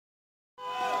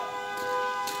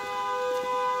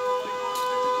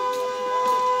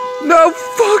No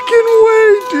fucking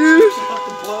way, dude.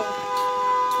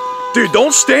 Dude,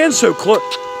 don't stand so close. No,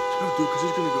 dude, because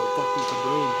he's gonna go fucking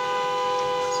kaboom.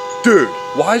 Dude,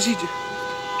 why is he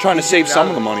trying to save some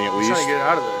of the money at least? He's trying to get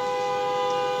out of there.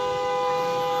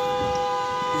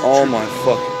 Oh my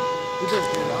fuck. He does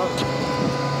get out of there.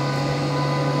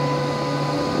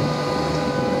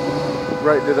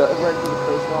 Right to the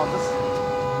post office.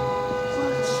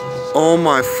 Oh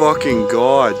my fucking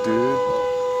god, dude.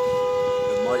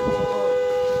 It might blow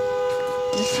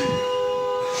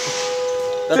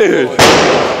up. Dude.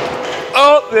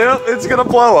 Oh, yeah, it's gonna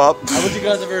blow up. Haven't you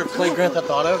guys ever played Grand Theft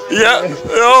Auto? Yeah.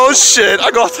 Oh shit,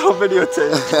 I got the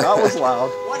videotape. That was loud.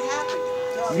 What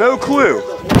happened? No clue.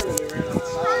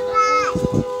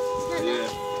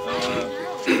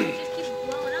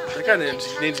 That guy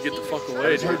needs to get the fuck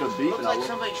away, dude.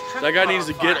 That guy needs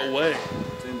to get away.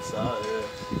 It's inside,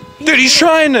 yeah. Dude, he's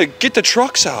trying to get the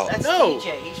trucks out. That's No.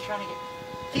 TJ. He's trying to get.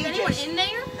 Is anyone in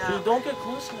there? No. Dude, don't get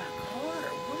close to that car.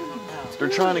 What are you about? They're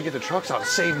trying to get the trucks out to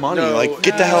save money. No, like,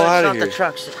 get the hell out of Not here. the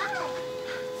trucks.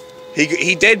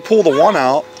 He did pull the one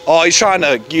out. Oh, he's trying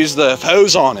to use the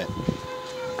hose on it.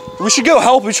 We should go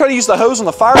help. We try to use the hose on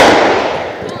the fire.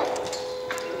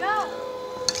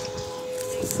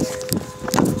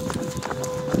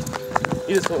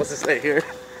 He just wants to stay here.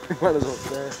 Might as well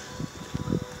stay.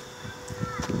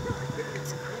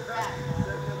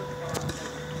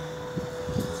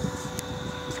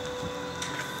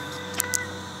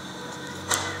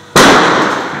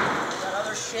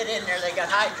 Shit in there, they got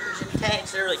hydrogen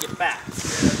tanks, they really get back. Yeah,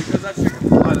 because that's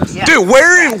Yeah. Dude,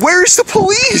 where's the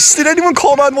police? Did anyone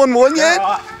call 911 yet?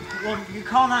 Well, you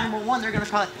call 911, they're gonna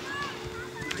call it.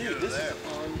 Dude, this is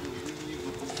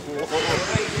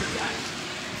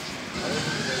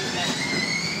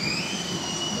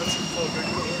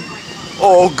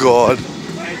Oh god.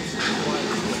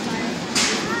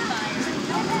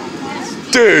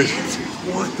 Dude.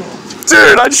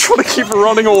 Dude, I just want to keep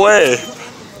running away.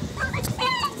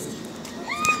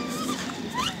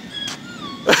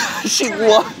 She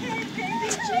what?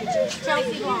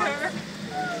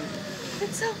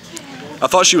 It's okay. I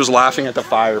thought she was laughing at the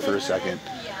fire for a second.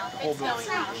 Yeah, it's going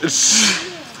on.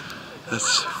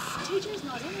 That's TJ's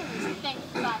not in there. Thank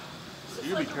God.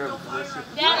 You be careful for this.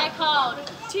 Dad, I called.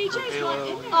 TJ's not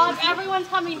in there. Everyone's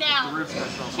coming down.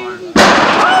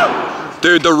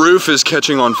 dude, the roof is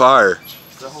catching on fire.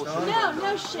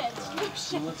 No shit. No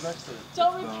shit.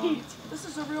 Don't repeat. This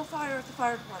is a real fire at the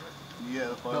fire department. Yeah,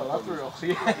 the fire. No, that's the real.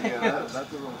 Yeah, that's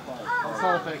the real fire. That's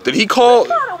not a fake. Did he call? I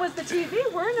thought it was the TV.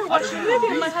 We're in there watching a movie,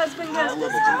 and my husband goes,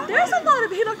 "There's a lot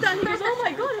of." He looked down and he goes, "Oh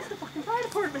my god, it's the fucking fire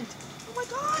department." Oh my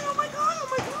god! Oh my god! Oh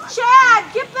my god!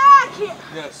 Chad, get back here!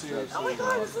 Yeah, seriously. Oh my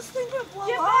god, is this thing gonna blow up?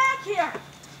 Get back here.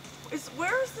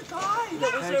 Where's the guy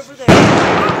that was over there? Oh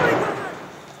my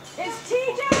god! Is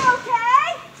TJ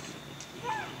okay?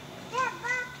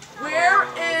 Where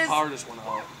is Power just went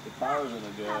out. The power's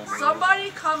gonna go.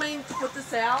 somebody coming to put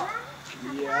this out?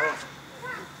 Yeah.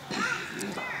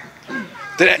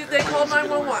 Did they call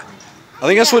 911? I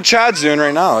think that's what Chad's doing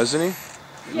right now, isn't he?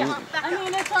 Yeah. I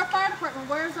mean, it's our fire department.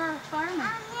 Where's our fireman?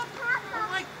 Oh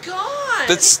my god!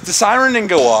 The siren didn't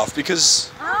go off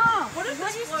because. Oh, what is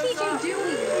TJ doing?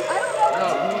 I don't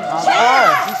know.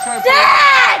 He's trying to.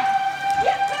 Dad!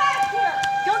 Get back here!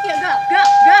 Don't get go.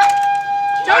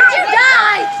 Don't you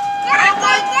die! Oh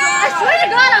my god! I swear to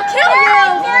God, I'll kill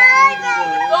you!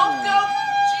 Don't go!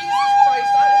 Jesus Christ,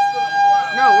 that is gonna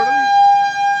blow. No, what are we?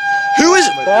 Who is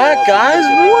That, guys?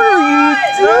 What are you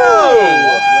doing?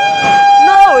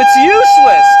 No, it's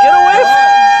useless. Get away from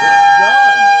it.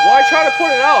 Why try to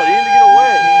put it out? You need to get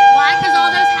away. Why? Because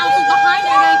all those houses behind it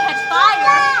are going to catch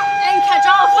fire and catch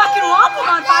all fucking Wampum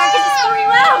on fire because it's 3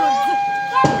 rounds.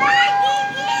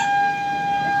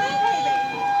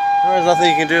 There's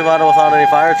nothing you can do about it without any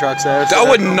fire trucks there. that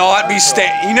would not be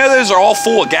You know those are all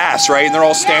full of gas, right? And they're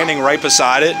all standing right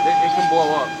beside it. It can blow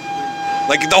up.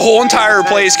 Like the whole entire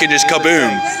place could just kaboom.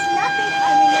 There's nothing,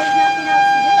 I mean, there's nothing else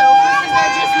to do because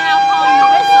they're just now calling the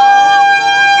whistle.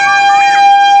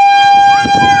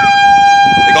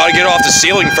 They gotta get off the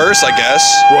ceiling first, I guess.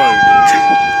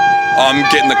 I'm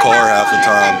getting the car half the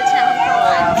time.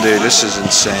 Dude, this is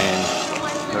insane.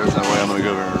 There's no way I'm gonna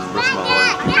go over and risk my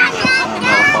life. I'm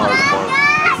not a fire department.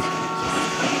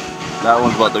 That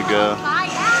one's about to go.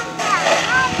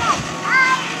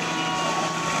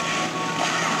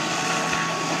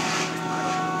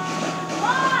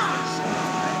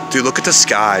 Dude, look at the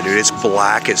sky, dude. It's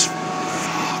black as fuck.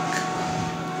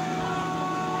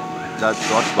 That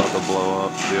truck's about to blow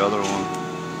up. The other one.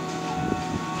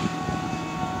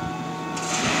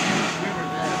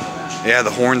 Yeah,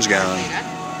 the horn's going.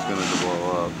 It's gonna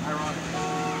blow up.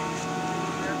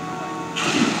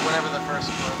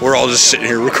 We're all just sitting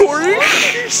here recording.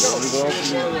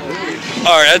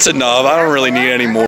 Alright, that's enough. I don't really need any more.